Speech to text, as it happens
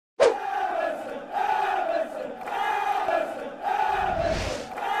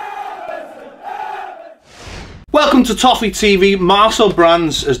Welcome to Toffee TV. Marcel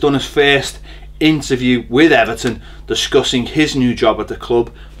Brands has done his first interview with Everton, discussing his new job at the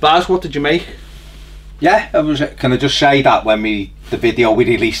club. Baz, what did you make? Yeah, can I just say that when the video we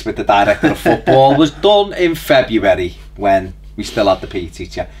released with the director of football was done in February, when we still had the PE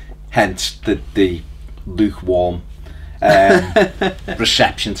teacher, hence the lukewarm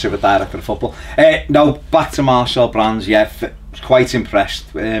reception to the director of football. No, back to Marcel Brands. Yeah, was quite impressed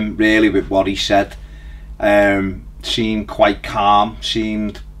really with what he said. Seemed quite calm,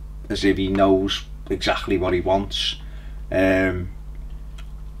 seemed as if he knows exactly what he wants, and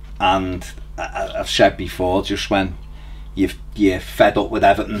I've said before, just when you're fed up with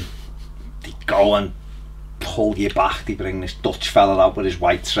Everton, they go and pull you back. They bring this Dutch fella out with his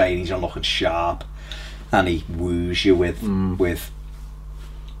white trainers and looking sharp, and he woos you with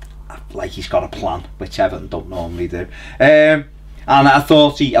like he's got a plan, which Everton don't normally do. And I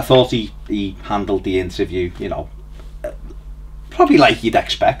thought he handled the interview, you know, probably like you'd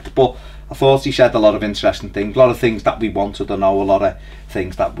expect, but I thought he said a lot of interesting things, a lot of things that we wanted to know, a lot of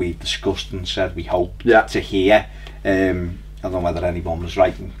things that we discussed and said we hope to hear. I don't know whether anyone was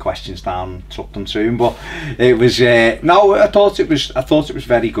writing questions down and took them to him, but it was no, I thought it was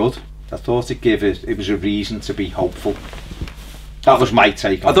very good. I thought it was a reason to be hopeful. That was my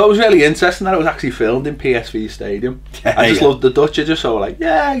take on it. I thought it was really interesting that it was actually filmed in PSV Stadium. I just loved the Dutch are just so like,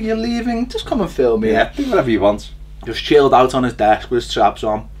 yeah, you're leaving, just come and film me. Yeah, do whatever you want. Just chilled out on his desk with his traps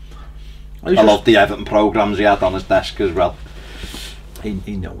on. I love the Everton programmes he had on his desk as well.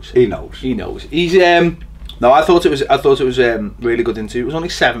 He knows. He knows. He knows. He's no, I thought it was really good interview. It was only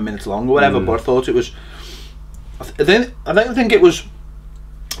 7 minutes long or whatever, but I thought it was. I don't think it was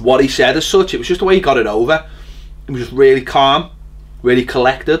what he said as such. It was just the way he got it over. It was just really calm, really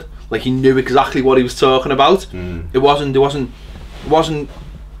collected. Like he knew exactly what he was talking about. It wasn't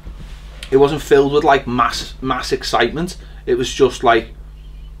filled with like mass excitement. It was just like,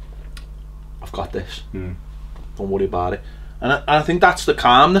 I've got this. Don't worry about it. And I think that's the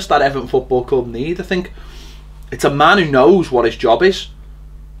calmness that Everton Football Club need. I think it's a man who knows what his job is.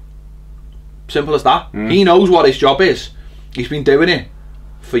 Simple as that. He knows what his job is. He's been doing it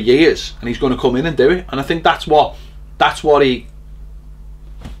for years, and he's going to come in and do it. And I think that's what he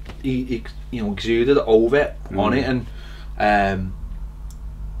you know, exuded over on it, and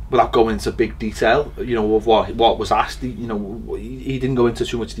without going into big detail, you know, of what was asked, you know, he didn't go into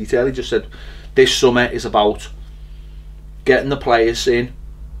too much detail. He just said this summer is about getting the players in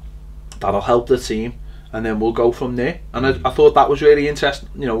that'll help the team, and then we'll go from there. And I thought that was really interesting,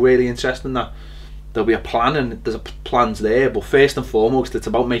 you know, really interesting that there'll be a plan, and there's plans there, but first and foremost it's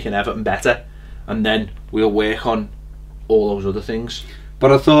about making Everton better, and then we'll work on all those other things.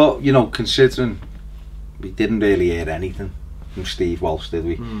 But I thought, you know, considering we didn't really hear anything from Steve Walsh, did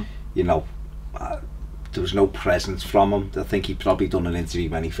we? You know, there was no presence from him. I think he probably done an interview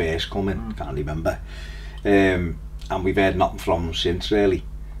when he first come in, can't remember, and we've heard nothing from him since really.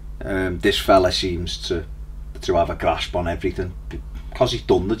 This fella seems to have a grasp on everything because he's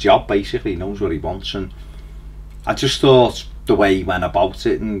done the job basically. He knows what he wants, and I just thought the way he went about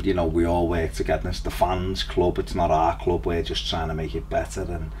it, and you know, we all work together. It's the fans club, it's not our club, we're just trying to make it better.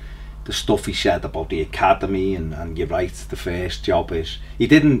 And the stuff he said about the academy, and you're right, the first job is, he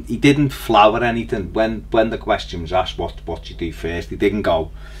didn't flower anything when the question was asked what you do first. He didn't go,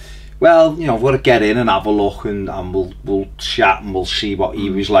 well, you know, we've got to get in and have a look, and we'll chat and we'll see what.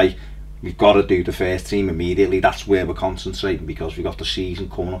 He was like, we've got to do the first team immediately. That's where we're concentrating, because we've got the season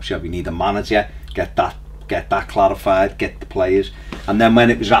coming up, so we need a manager, get that clarified, get the players. And then when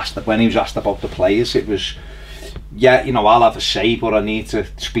he was asked about the players, it was, yeah, you know, I'll have a say, but I need to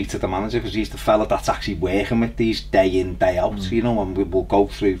speak to the manager, because he's the fella that's actually working with these day in, day out, you know, and we'll go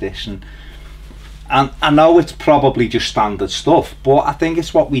through this. And I know it's probably just standard stuff, but I think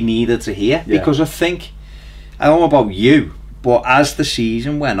it's what we needed to hear, because I think, I don't know about you, but as the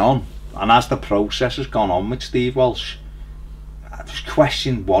season went on, and as the process has gone on with Steve Walsh, I've just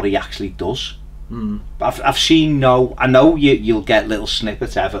questioned what he actually does. I've seen I know you'll get little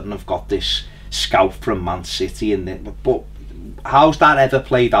snippets. Everton have got this scout from Man City, but how's that ever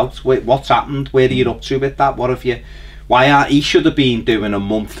played out? What's happened? Where are you up to with that? What have you? He should have been doing a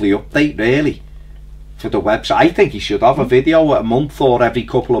monthly update really for the website. I think he should have a video a month or every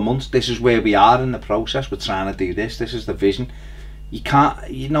couple of months. This is where we are in the process. We're trying to do this. This is the vision. You can't,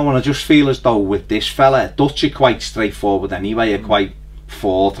 you know, and I just feel as though with this fella, Dutch are quite straightforward anyway. Are quite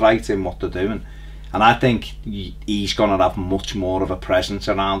forthright in what they're doing. And I think he's going to have much more of a presence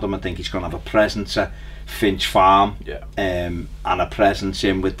around him. I think he's going to have a presence at Finch Farm, and a presence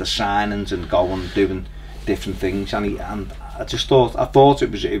in with the signings and going doing different things. And I thought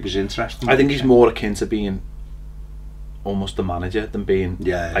it was interesting. I think he's more akin to being almost the manager than being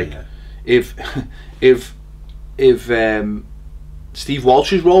like if Steve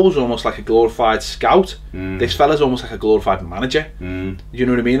Walsh's role was almost like a glorified scout, this fella's almost like a glorified manager. You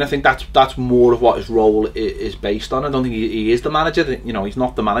know what I mean? I think that's more of what his role is based on. I don't think he is the manager. You know, he's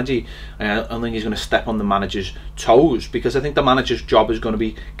not the manager. I don't think he's going to step on the manager's toes, because I think the manager's job is going to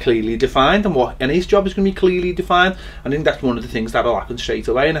be clearly defined, and his job is going to be clearly defined. I think that's one of the things that'll happen straight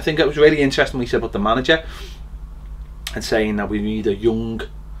away. And I think it was really interesting what he said about the manager, and saying that we need a young,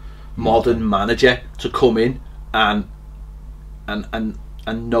 modern manager to come in and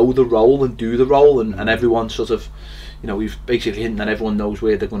know the role and do the role, and everyone sort of, you know, we've basically hinted that everyone knows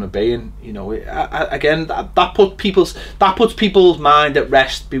where they're going to be, and you know, again, that puts people's mind at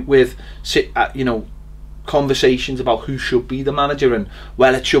rest with, you know, conversations about who should be the manager, and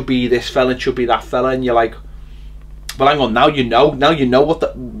well, it should be this fella, it should be that fella, and you're like, well, hang on, now you know what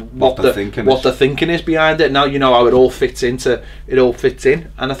the thinking is behind it. Now you know how it all fits in,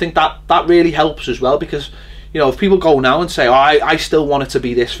 and I think that really helps as well, because, you know, if people go now and say, oh, I still want it to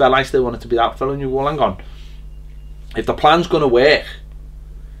be this fella, I still want it to be that fella, and you go, well, hang on, if the plan's going to work,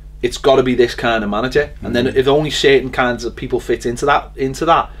 it's got to be this kind of manager. And then if only certain kinds of people fit into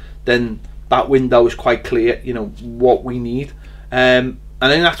that, then that window is quite clear, you know, what we need. And I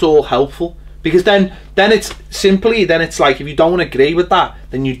think that's all helpful, because then it's like, if you don't agree with that,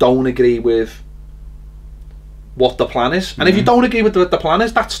 then you don't agree with what the plan is. And if you don't agree with what the plan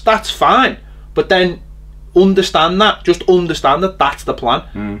is, that's fine. But then understand that that's the plan.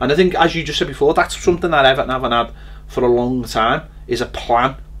 And I think, as you just said before, that's something that Everton haven't had for a long time, is a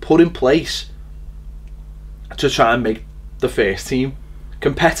plan put in place to try and make the first team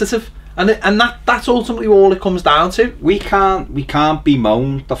competitive. And that's ultimately all it comes down to. We can't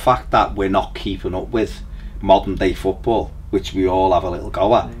bemoan the fact that we're not keeping up with modern day football, which we all have a little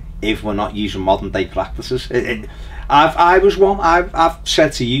go at, if we're not using modern day practices. I've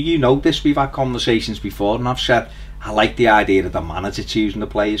said to you, you know this, we've had conversations before, and I've said I like the idea of the manager choosing the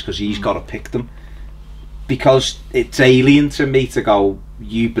players, because he's got to pick them, because it's alien to me to go,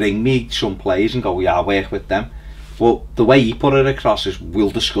 you bring me some players and go, yeah, I'll work with them. Well, the way he put it across is,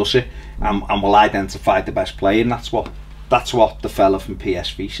 we'll discuss it and we'll identify the best player, and that's what the fella from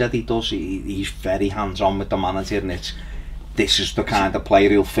PSV said he does. He's very hands-on with the manager, and this is the kind of player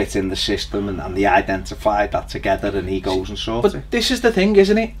who'll fit in the system, and they identify that together, and he goes and sorts it. But this is the thing,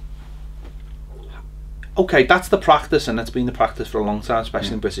 isn't it? Okay, that's the practice, and that's been the practice for a long time,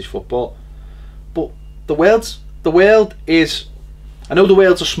 especially in British football. But the world is, I know the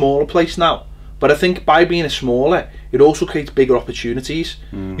world's a smaller place now, but I think by being a smaller, it also creates bigger opportunities.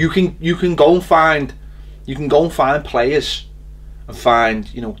 You can go and find players, and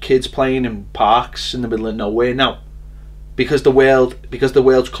find, you know, kids playing in parks in the middle of nowhere now, because the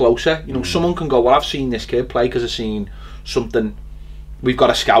world's closer. You know, someone can go, well, I've seen this kid play because I've seen something. We've got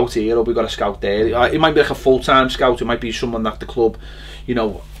a scout here, or we've got a scout there. It might be like a full-time scout. It might be someone that the club, you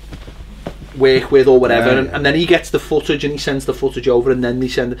know, work with or whatever, and then he gets the footage and he sends the footage over, and then they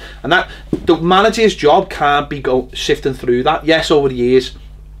send it. And that, the manager's job can't be sifting through that. Yes, over the years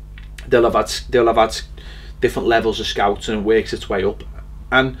they'll have had different levels of scouts, and it works its way up.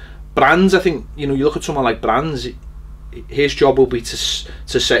 And Brands, I think, you know, you look at someone like Brands, his job will be to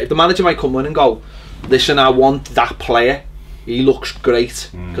say, if the manager might come in and go, listen, I want that player, he looks great,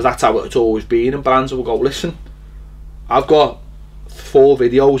 because that's how it's always been, and Brands will go, listen, I've got 4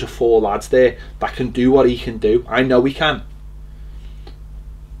 videos of 4 lads there that can do what he can do. I know he can.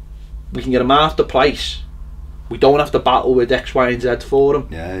 We can get him half the price. We don't have to battle with X, Y and Z for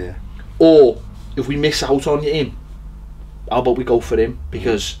him. Or if we miss out on him, how about we go for him?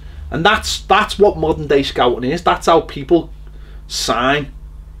 Because and that's what modern day scouting is. That's how people sign,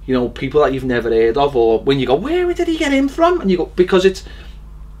 you know, people that you've never heard of, or when you go, where did he get him from? And you go, because it's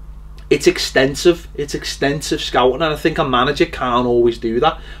extensive scouting, and I think a manager can't always do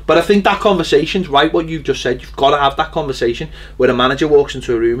that. But I think that conversation's right, what you've just said. You've got to have that conversation where a manager walks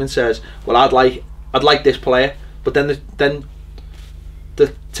into a room and says, well, I'd like this player, but then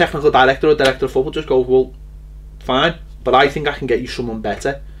the technical director or director of football just goes, well, fine, but I think I can get you someone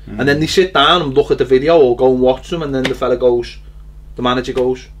better. And then they sit down and look at the video or go and watch them, and then the manager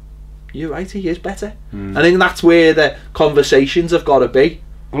goes, you're right, he is better. I think that's where the conversations have got to be.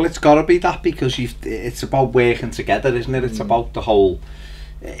 Well, it's got to be that, because it's about working together, isn't it? It's about the whole,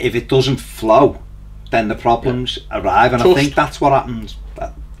 if it doesn't flow, then the problems arrive, and I think that's what happens.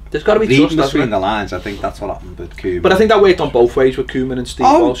 There's got to be reading trust between the lines. I think that's what happened with Koeman. But I think that worked on both ways with Koeman and Steve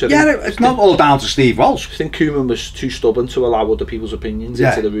Walsh. It's not all down to Steve Walsh. I think Koeman was too stubborn to allow other people's opinions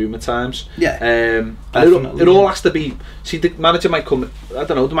into the room at times. And it all has to be. See, the manager might come. I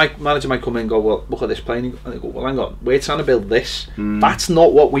don't know. The manager might come in and go, "Well, look at this playing." And they go, "Well, hang on, we're trying to build this. That's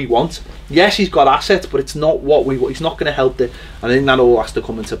not what we want." Yes, he's got assets, but it's not what we want. He's not going to help it. And I think that all has to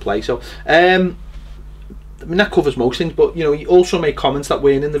come into play. So, I mean, that covers most things. But you know, he also made comments that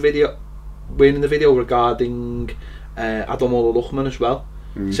weren't in the video regarding Adamola Lookman as well.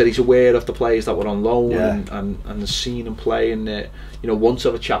 He said he's aware of the players that were on loan and has seen them play, and you know, wants to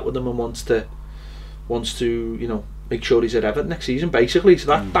have a chat with them and wants to you know, make sure he's at Everton next season, basically. So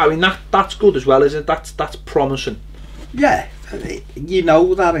that I mean, that's good as well, isn't it? That's promising. Yeah, you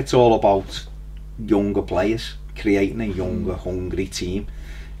know that it's all about younger players, creating a younger, hungry team.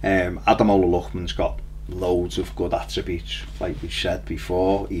 Adamola Lookman's got loads of good attributes, like we said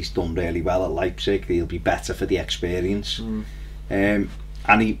before. He's done really well at Leipzig. He'll be better for the experience, and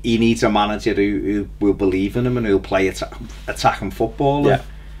he needs a manager who will believe in him and who'll play attacking football.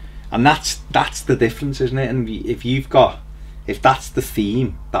 And that's the difference, isn't it? And if that's the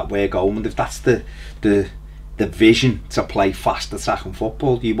theme that we're going with, if that's the vision to play fast attacking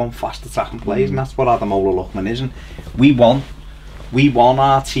football, you want fast attacking players, and that's what Adamola Lookman is. And we want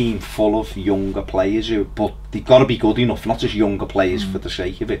our team full of younger players, but they've got to be good enough, not just younger players for the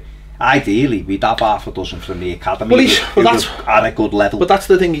sake of it. Ideally, we'd have half a dozen from the academy that's at a good level. But that's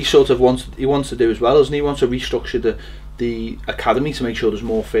the thing he sort of wants to do as well, isn't he? He wants to restructure the academy to make sure there's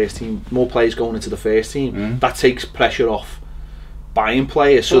more players going into the first team. That takes pressure off buying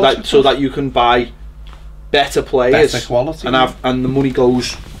players, so that you can buy better players, better quality, and the money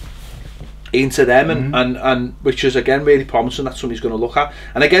goes into them, and which is again really promising. That's something he's going to look at.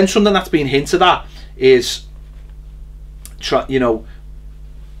 And again, something that's been hinted at is you know,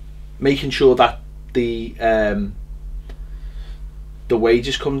 making sure that the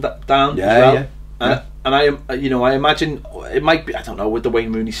wages come down as well. And I imagine it might be, I don't know, with the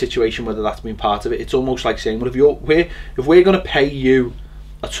Wayne Rooney situation, whether that's been part of it. It's almost like saying, well, if we're going to pay you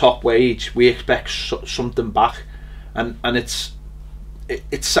a top wage, we expect something back, and it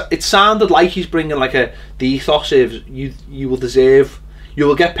sounded like he's bringing like the ethos of you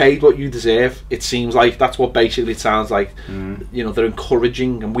will get paid what you deserve. It seems like that's what basically it sounds like. You know, they're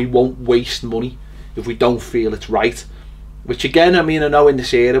encouraging, and we won't waste money if we don't feel it's right. Which again, I mean, I know in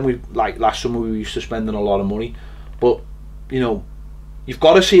this era, like last summer, we were used to spending a lot of money, but you know, you've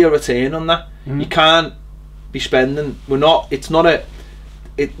got to see a return on that. You can't be spending. It's not an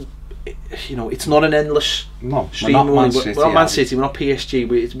endless stream. We're not Man City. We're not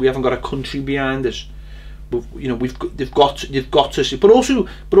PSG. We haven't got a country behind us. You know, you've got to see. But also,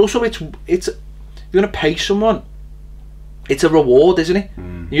 it's if you're going to pay someone, it's a reward, isn't it?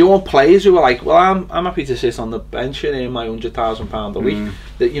 You want players who are like, well, I'm happy to sit on the bench and earn my £100,000 a week.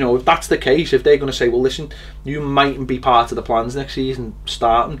 That, you know, if that's the case, if they're going to say, well, listen, you mightn't be part of the plans next season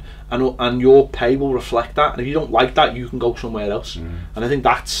starting, and your pay will reflect that. And if you don't like that, you can go somewhere else. And I think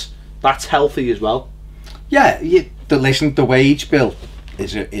that's healthy as well. Yeah, the wage bill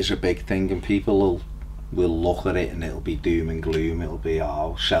is a big thing, and people will look at it and it'll be doom and gloom. It'll be,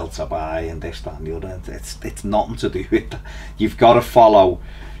 oh, sell to buy and this, that and the other. It's nothing to do with that. You've got to follow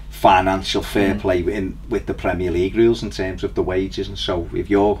financial fair play with the Premier League rules in terms of the wages. And so if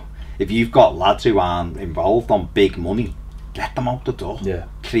you've got lads who aren't involved on big money, get them out the door.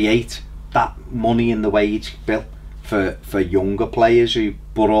 Create that money in the wage bill for younger players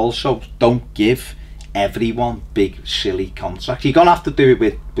but also don't give everyone big silly contracts. You're gonna have to do it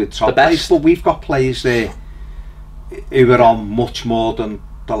with top players, but we've got players there who are on much more than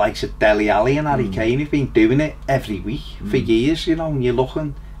the likes of Dele Alli and Harry Kane, who've been doing it every week for years, you know. And you're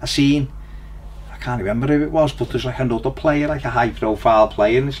looking, I can't remember who it was, but there's like another player, like a high profile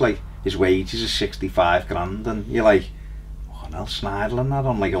player, and it's like his wages are 65 grand, and you're like, oh no, Snyderland that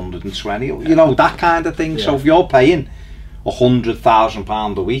on like 120, you know, that kind of thing. So if you're paying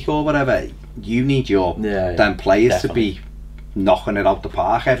 £100,000 a week or whatever, you need your them players to be knocking it out the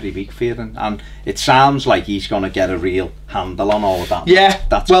park every week for you, and it sounds like he's going to get a real handle on all of that.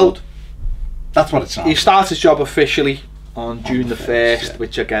 That's good. That's what it sounds. He starts his job officially on June the 1st,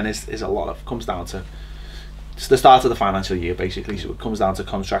 which again is a lot of, comes down to, it's the start of the financial year basically, so it comes down to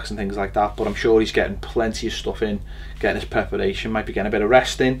contracts and things like that. But I'm sure he's getting plenty of stuff in, getting his preparation, might be getting a bit of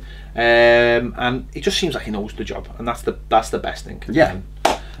rest in, and it just seems like he knows the job, and that's the best thing.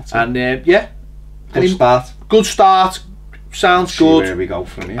 Good start, sounds good. Where we go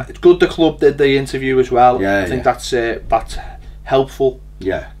from here. It's good the club did the interview as well. I think that's helpful.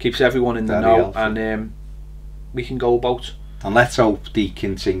 Keeps everyone in the know, and we can go about And let's hope they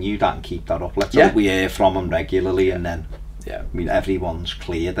continue that and keep that up. Let's hope we hear from them regularly, and then I mean, everyone's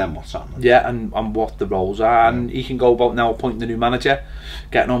clear then what's happening. Yeah, and what the roles are, and he can go about now appointing the new manager,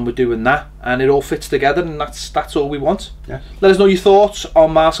 getting on with doing that, and it all fits together, and that's all we want. Yeah. Let us know your thoughts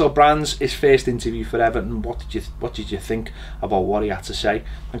on Marcel Brands, his first interview for Everton. What did you think about what he had to say?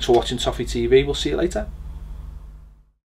 Thanks for watching Toffee TV. We'll see you later.